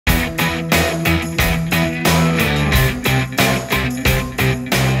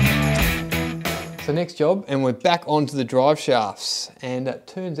So next job, and we're back onto the drive shafts, and it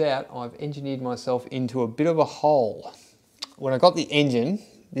turns out I've engineered myself into a bit of a hole. When I got the engine,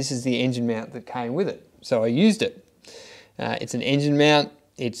 this is the engine mount that came with it, so I used it. It's an engine mount,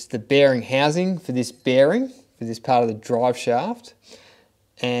 it's the bearing housing for this bearing, for this part of the drive shaft,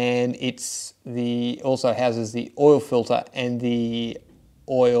 and also houses the oil filter and the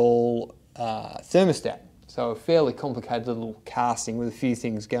oil thermostat. So a fairly complicated little casting with a few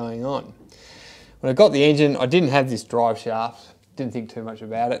things going on. When I got the engine, I didn't have this drive shaft, didn't think too much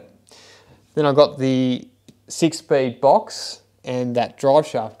about it. Then I got the 6-speed box and that drive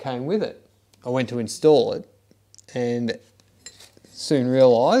shaft came with it. I went to install it and soon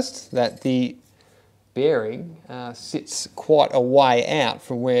realised that the bearing sits quite a way out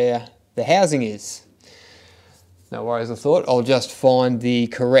from where the housing is. No worries, I thought I'll just find the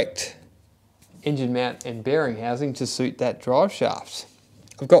correct engine mount and bearing housing to suit that drive shaft.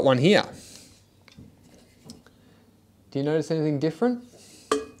 I've got one here. Do you notice anything different?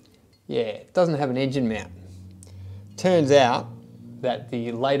 Yeah, it doesn't have an engine mount. Turns out that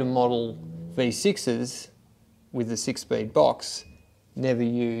the later model V6s with the 6-speed box never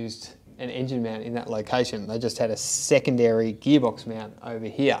used an engine mount in that location. They just had a secondary gearbox mount over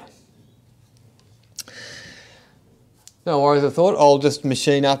here. No worries, I thought I'll just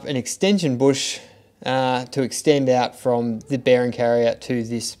machine up an extension bush to extend out from the bearing carrier to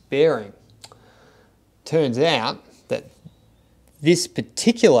this bearing. Turns out that this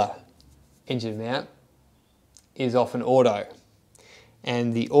particular engine mount is off an auto,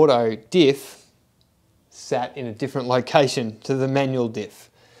 and the auto diff sat in a different location to the manual diff.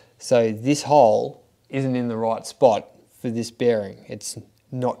 So this hole isn't in the right spot for this bearing. It's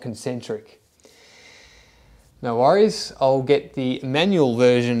not concentric. No worries, I'll get the manual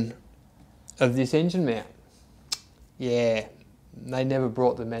version of this engine mount. Yeah, they never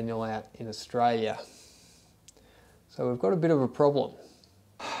brought the manual out in Australia. So we've got a bit of a problem.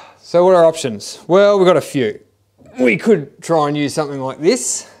 So what are our options? Well, we've got a few. We could try and use something like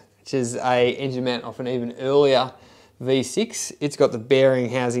this, which is a engine mount off an even earlier V6. It's got the bearing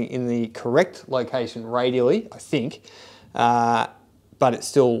housing in the correct location radially, I think, but it's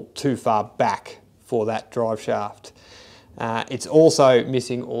still too far back for that drive shaft. It's also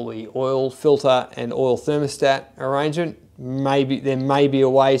missing all the oil filter and oil thermostat arrangement. There may be a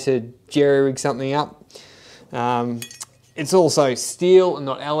way to jerry-rig something up. It's also steel and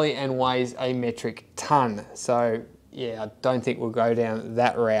not alloy and weighs a metric ton. So yeah, I don't think we'll go down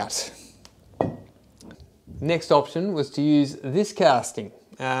that route. Next option was to use this casting.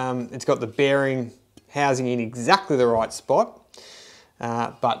 It's got the bearing housing in exactly the right spot,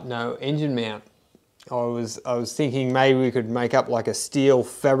 but no engine mount. I was thinking maybe we could make up like a steel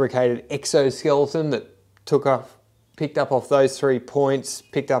fabricated exoskeleton that picked up off those 3 points,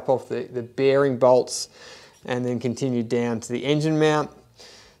 picked up off the bearing bolts, and then continued down to the engine mount.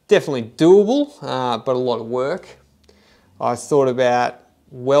 Definitely doable, but a lot of work. I thought about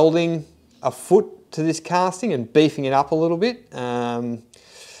welding a foot to this casting and beefing it up a little bit. Doable,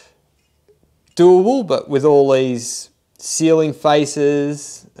 but with all these sealing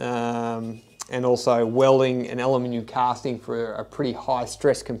faces, and also welding an aluminium casting for a pretty high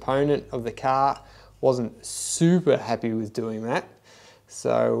stress component of the car. Wasn't super happy with doing that.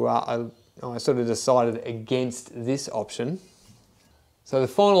 So I sort of decided against this option. So the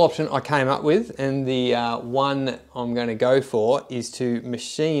final option I came up with, and the one I'm going to go for, is to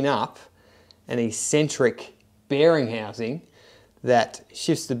machine up an eccentric bearing housing that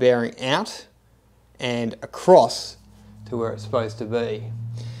shifts the bearing out and across to where it's supposed to be.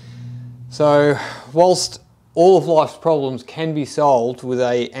 So whilst all of life's problems can be solved with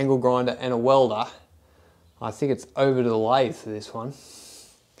an angle grinder and a welder, I think it's over to the lathe for this one.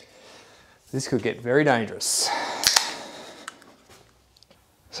 This could get very dangerous.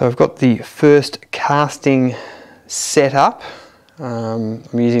 So I've got the first casting set up. I'm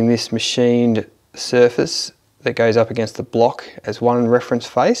using this machined surface that goes up against the block as one reference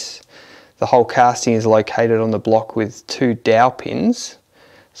face. The whole casting is located on the block with 2 dowel pins.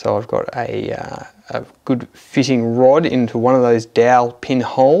 So I've got a good fitting rod into one of those dowel pin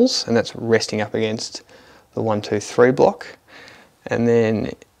holes, and that's resting up against the 1, 2, 3 block. And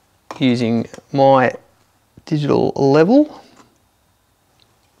then using my digital level,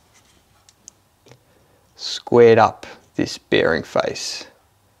 squared up this bearing face.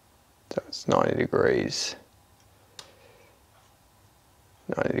 So it's 90 degrees.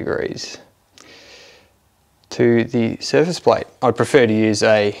 90 degrees to the surface plate. I'd prefer to use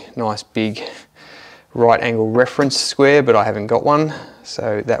a nice big right angle reference square, but I haven't got one,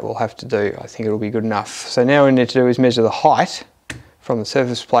 so that will have to do. I think it'll be good enough. So now what we need to do is measure the height from the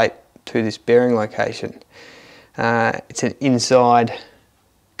surface plate to this bearing location. It's an inside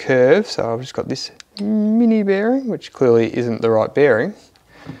curve, so I've just got this mini bearing, which clearly isn't the right bearing,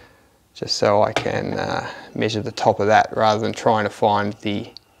 just so I can measure the top of that rather than trying to find the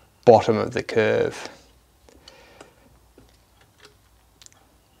bottom of the curve.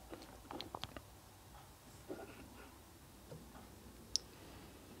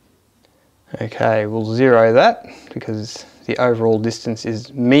 Okay, we'll zero that because the overall distance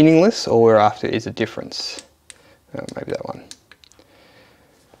is meaningless. All we're after is a difference. Oh, maybe that one.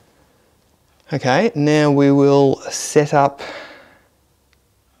 Okay, now we will set up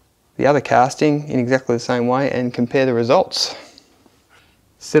the other casting in exactly the same way and compare the results.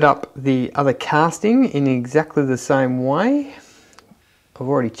 Set up the other casting in exactly the same way. I've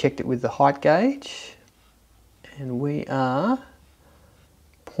already checked it with the height gauge and we are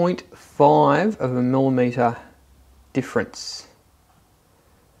 0.5 of a millimetre difference.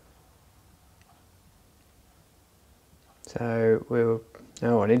 So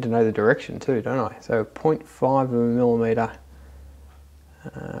I need to know the direction too, don't I? So 0.5 of a millimetre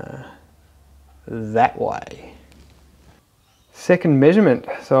that way. Second measurement.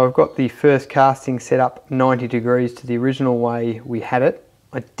 So I've got the first casting set up 90 degrees to the original way we had it.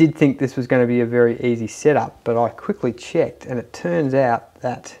 I did think this was going to be a very easy setup, but I quickly checked and it turns out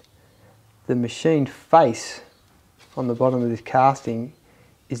that the machined face on the bottom of this casting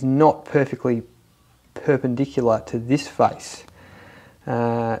is not perfectly perpendicular to this face.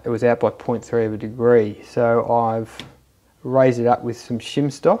 It was out by 0.3 of a degree, so I've raised it up with some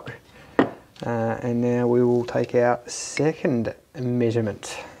shim stock and now we will take our second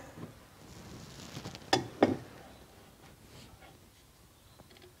measurement.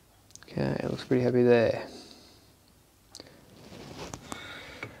 Okay, it looks pretty happy there.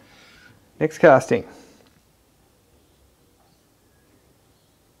 Next casting.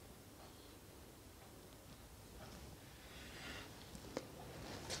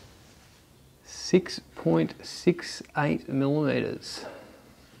 .68 millimeters.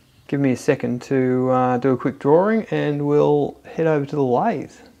 Give me a second to do a quick drawing and we'll head over to the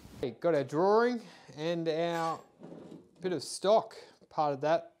lathe. Got our drawing and our bit of stock. Parted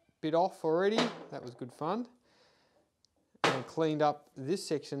that bit off already. That was good fun. And cleaned up this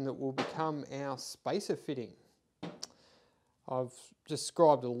section that will become our spacer fitting. I've just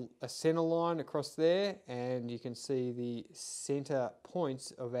scribed a centre line across there and you can see the centre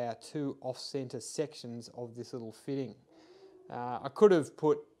points of our two off-centre sections of this little fitting.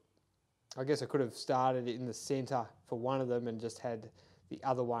 I guess I could have started in the centre for one of them and just had the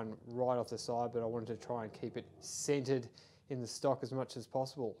other one right off the side, but I wanted to try and keep it centred in the stock as much as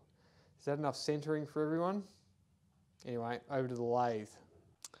possible. Is that enough centering for everyone? Anyway, over to the lathe.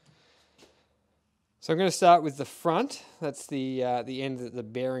 So I'm going to start with the front. That's the end that the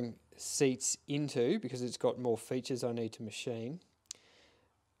bearing seats into because it's got more features I need to machine.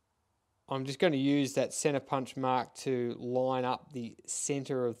 I'm just going to use that centre punch mark to line up the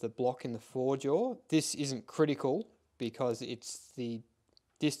centre of the block in the forejaw. This isn't critical because it's the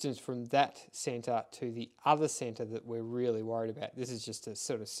distance from that centre to the other centre that we're really worried about. This is just to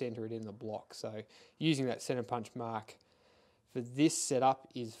sort of centre it in the block. So using that centre punch mark for this setup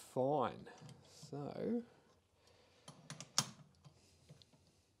is fine. So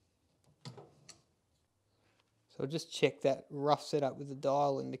I'll just check that rough setup with the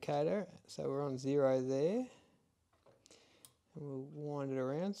dial indicator. So we're on 0 there. And we'll wind it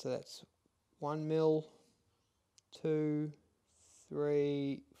around. So that's 1 mil, 2,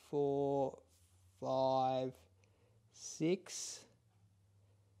 3, 4, 5, 6,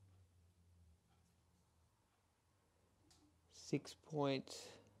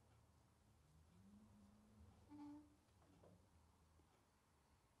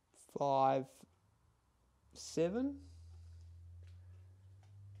 6.7,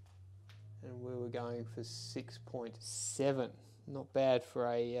 and we were going for 6.7. Not bad for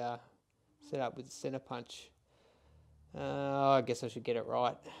a setup with centre punch. I guess I should get it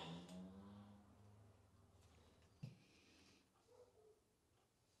right.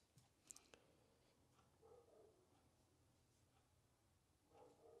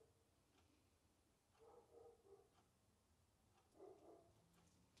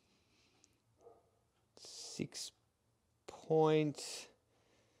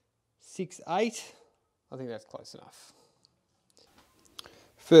 .68. I think that's close enough.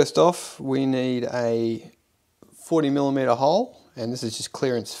 First off, we need a 40mm hole, and this is just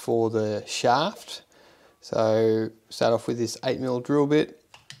clearance for the shaft. So start off with this 8mm drill bit,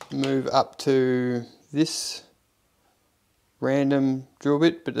 move up to this random drill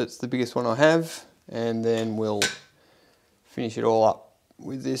bit, but it's the biggest one I have, and then we'll finish it all up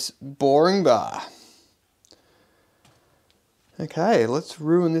with this boring bar. Okay, let's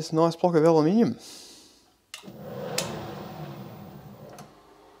ruin this nice block of aluminium.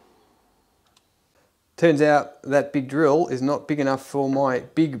 Turns out that big drill is not big enough for my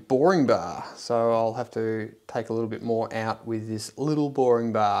big boring bar, so I'll have to take a little bit more out with this little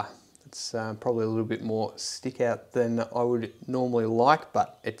boring bar. It's probably a little bit more stick out than I would normally like,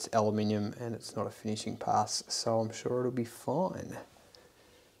 but it's aluminium and it's not a finishing pass, so I'm sure it'll be fine.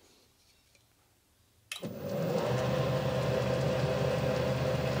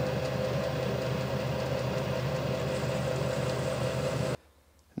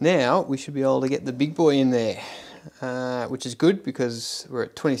 Now we should be able to get the big boy in there, which is good because we're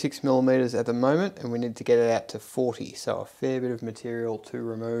at 26mm at the moment and we need to get it out to 40, so a fair bit of material to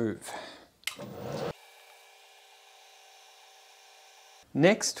remove.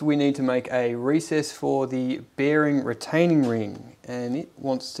 Next we need to make a recess for the bearing retaining ring, and it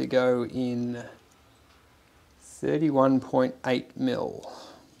wants to go in 31.8mm.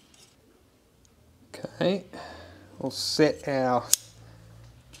 Okay, we'll set our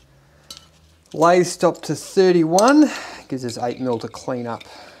lathe stop to 31, gives us 8mm to clean up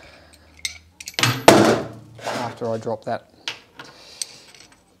after I drop that.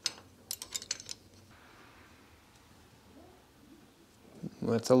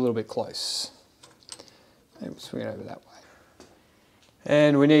 That's a little bit close. Maybe we'll swing it over that way.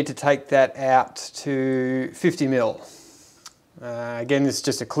 And we need to take that out to 50mm. Again, this is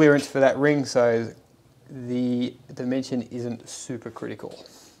just a clearance for that ring, so the dimension isn't super critical.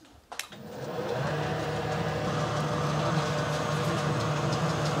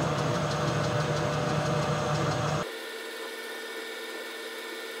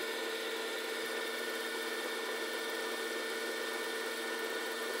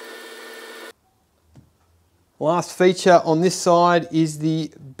 Last feature on this side is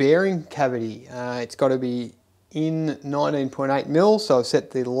the bearing cavity. It's got to be in 19.8mm, so I've set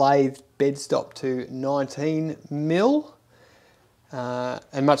the lathe bed stop to 19mm.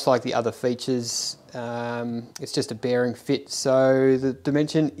 And much like the other features, it's just a bearing fit, so the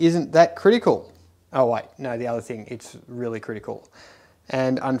dimension isn't that critical. Oh wait, no, the other thing, it's really critical.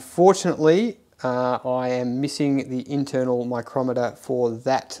 And unfortunately, I am missing the internal micrometer for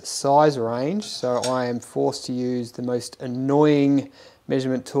that size range, so I am forced to use the most annoying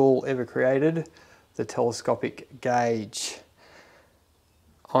measurement tool ever created, the telescopic gauge.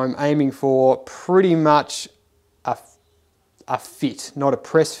 I'm aiming for pretty much a fit, not a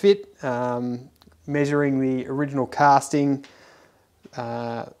press fit. Measuring the original casting,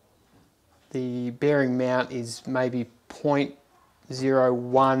 the bearing mount is maybe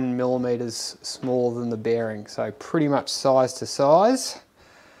 0.01mm smaller than the bearing, so pretty much size to size.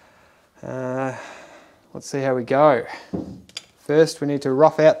 Let's see how we go. First we need to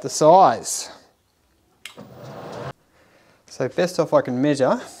rough out the size. So best off I can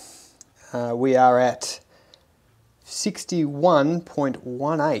measure, we are at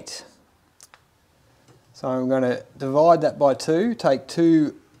 61.18. So I'm going to divide that by 2, take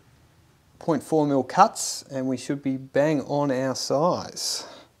 2.4mm cuts, and we should be bang on our size.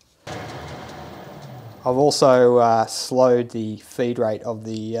 I've also slowed the feed rate of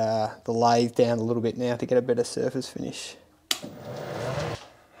the lathe down a little bit now to get a better surface finish.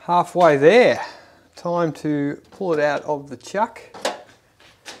 Halfway there, time to pull it out of the chuck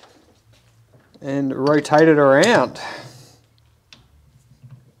and rotate it around.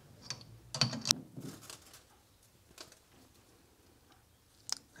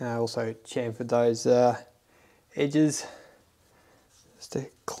 Also chamfered those edges just to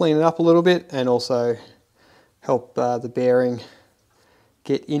clean it up a little bit and also help the bearing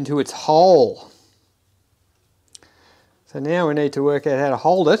get into its hole. So now we need to work out how to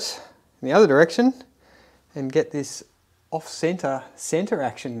hold it in the other direction and get this off-center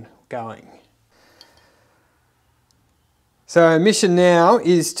action going. So our mission now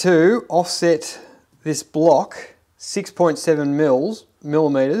is to offset this block 6.7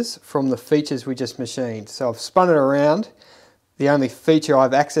 millimeters from the features we just machined. So I've spun it around. The only feature I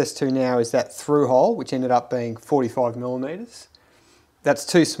have access to now is that through hole, which ended up being 45mm. That's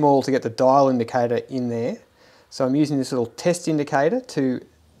too small to get the dial indicator in there. So I'm using this little test indicator to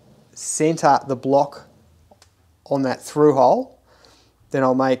center the block on that through hole. Then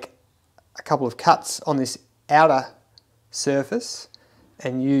I'll make a couple of cuts on this outer surface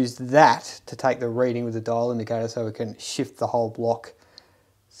and use that to take the reading with the dial indicator so we can shift the whole block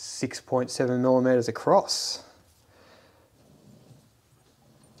 6.7mm across.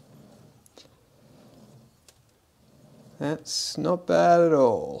 That's not bad at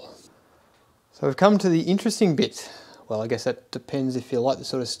all. So we've come to the interesting bit. well, I guess that depends if you like this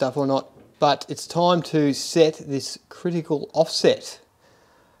sort of stuff or not, but it's time to set this critical offset.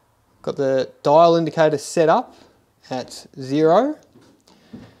 Got the dial indicator set up at 0.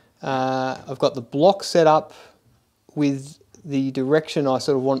 I've got the block set up with the direction I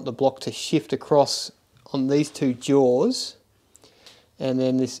sort of want the block to shift across on these two jaws, and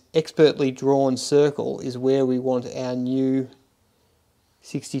then this expertly drawn circle is where we want our new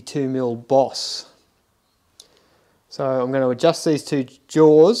 62mm boss. So I'm going to adjust these two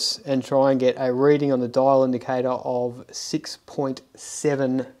jaws and try and get a reading on the dial indicator of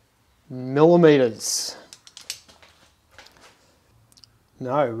 6.7 millimeters.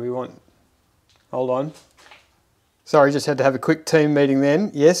 No, we want, hold on. Sorry, just had to have a quick team meeting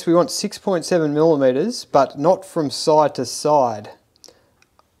then. Yes, we want 6.7 millimeters, but not from side to side,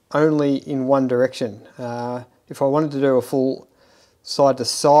 only in one direction. If I wanted to do a full side to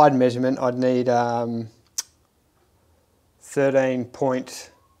side measurement, I'd need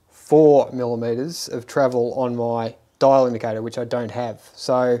 13.4 millimeters of travel on my dial indicator, which I don't have.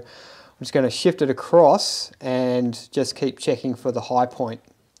 So I'm just going to shift it across and just keep checking for the high point,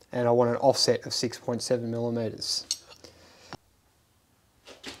 and I want an offset of 6.7 millimeters.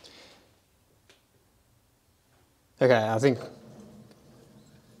 Okay, I think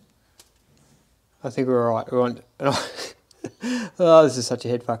we're all right. We want oh, this is such a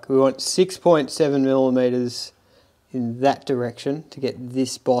head fuck. We want 6.7 millimeters in that direction to get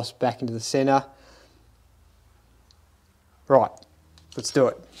this boss back into the center. Right, let's do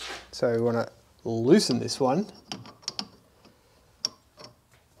it. So we want to loosen this one.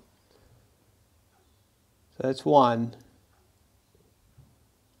 So that's 1,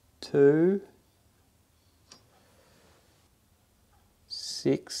 2,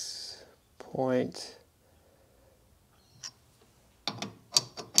 6.5,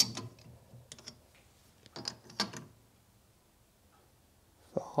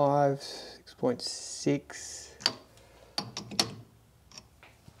 6.6,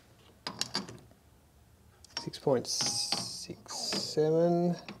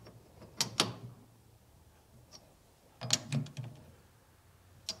 6.67,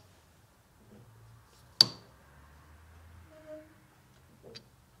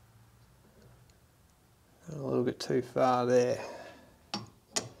 'bit too far there.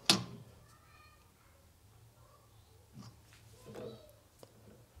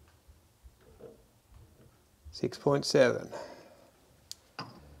 .7.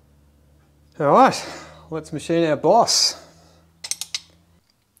 All right, let's machine our boss.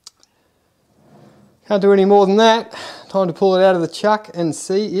 Can't do any more than that. Time to pull it out of the chuck and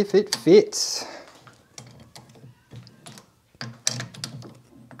see if it fits.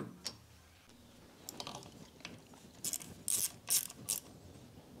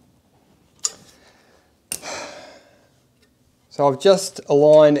 So I've just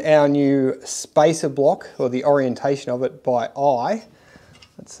aligned our new spacer block, or the orientation of it, by eye.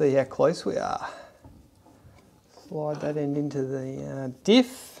 Let's see how close we are. Slide that end into the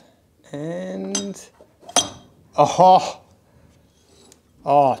diff, and oh,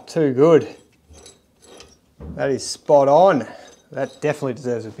 too good. That is spot on. That definitely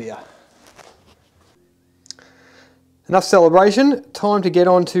deserves a beer. Enough celebration, time to get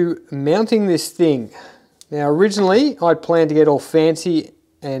on to mounting this thing. Now originally I'd planned to get all fancy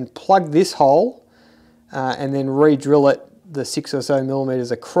and plug this hole and then re-drill it the 6 or so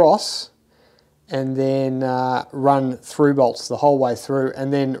millimeters across, and then run through bolts the whole way through,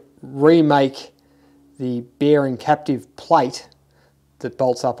 and then remake the bearing captive plate that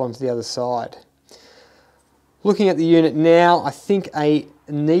bolts up onto the other side. Looking at the unit now, I think a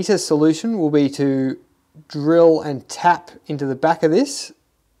neater solution will be to drill and tap into the back of this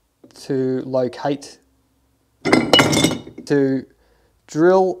to locate, to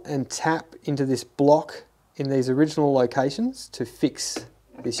drill and tap into this block in these original locations to fix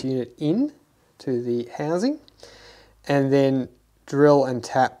this unit in to the housing, and then drill and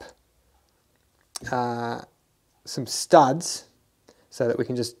tap some studs so that we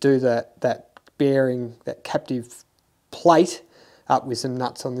can just do that bearing, that captive plate up with some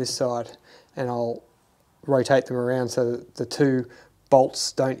nuts on this side, and I'll rotate them around so that the two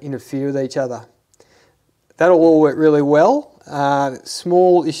bolts don't interfere with each other. That'll all work really well.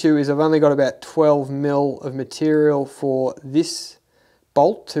 Small issue is I've only got about 12 mil of material for this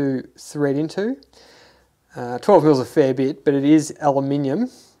bolt to thread into. 12 mil is a fair bit, but it is aluminium.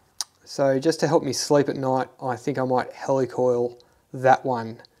 So just to help me sleep at night, I think I might helicoil that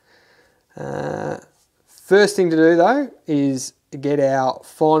one. First thing to do though is get our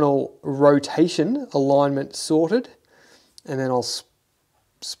final rotation alignment sorted, and then I'll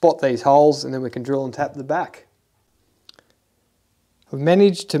spot these holes, and then we can drill and tap the back. I've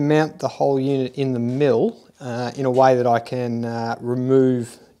managed to mount the whole unit in the mill in a way that I can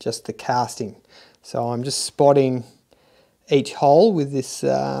remove just the casting. So I'm just spotting each hole with this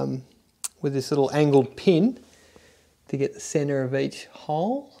little angled pin to get the center of each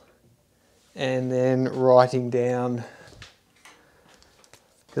hole, and then writing down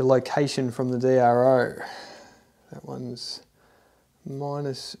the location from the DRO. That one's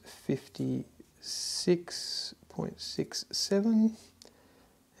minus 56.67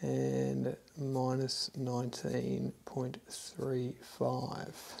 and minus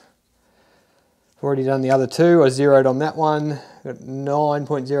 19.35. I've already done the other two. I zeroed on that one, got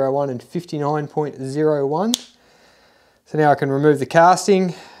 9.01 and 59.01. So now I can remove the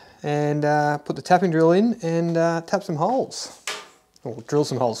casting and put the tapping drill in and tap some holes. Or drill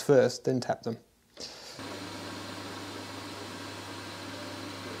some holes first, then tap them.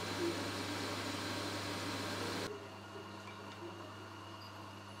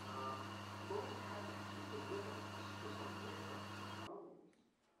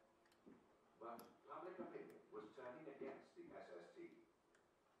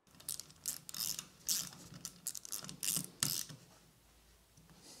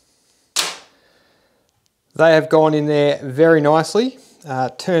 They have gone in there very nicely.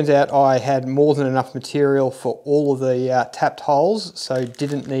 Turns out I had more than enough material for all of the tapped holes, so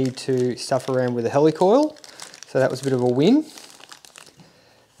didn't need to stuff around with a helicoil. So that was a bit of a win.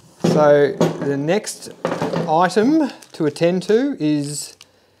 So the next item to attend to is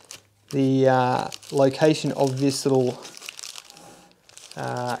the location of this little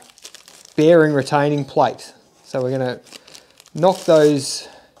bearing retaining plate. So we're going to knock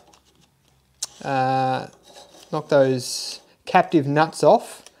those captive nuts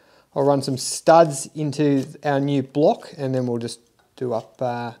off. I'll run some studs into our new block, and then we'll just do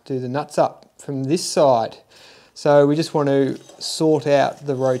the nuts up from this side. So we just want to sort out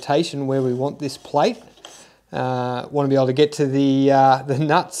the rotation where we want this plate. Want to be able to get to the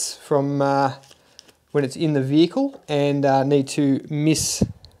nuts from when it's in the vehicle, and need to miss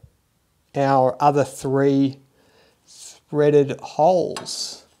our other 3 threaded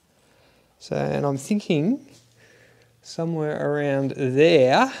holes. So, and I'm thinking somewhere around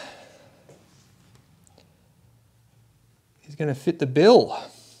there is going to fit the bill.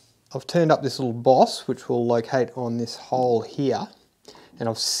 I've turned up this little boss, which will locate on this hole here, and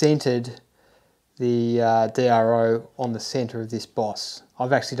I've centered the DRO on the center of this boss.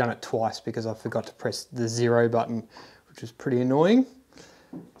 I've actually done it twice because I forgot to press the 0 button, which is pretty annoying.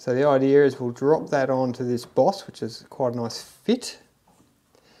 So the idea is we'll drop that onto this boss, which is quite a nice fit.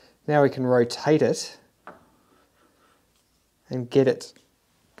 Now we can rotate it and get it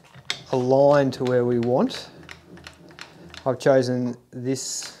aligned to where we want. I've chosen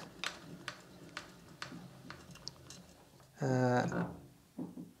this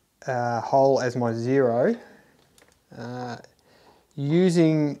hole as my 0.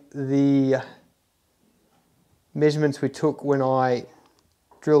 Using the measurements we took when I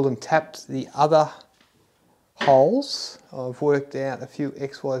drilled and tapped the other holes, I've worked out a few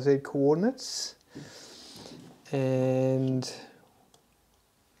XYZ coordinates, and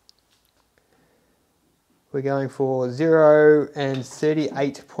we're going for 0 and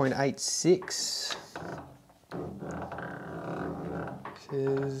 38.86, which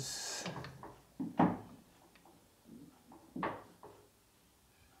is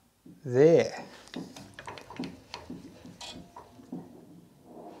there.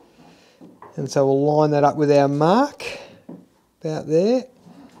 And so we'll line that up with our mark, about there,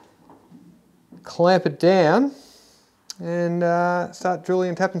 clamp it down, and start drilling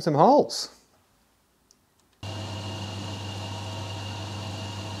and tapping some holes.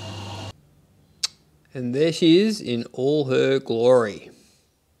 And there she is in all her glory.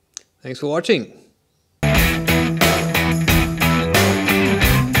 Thanks for watching.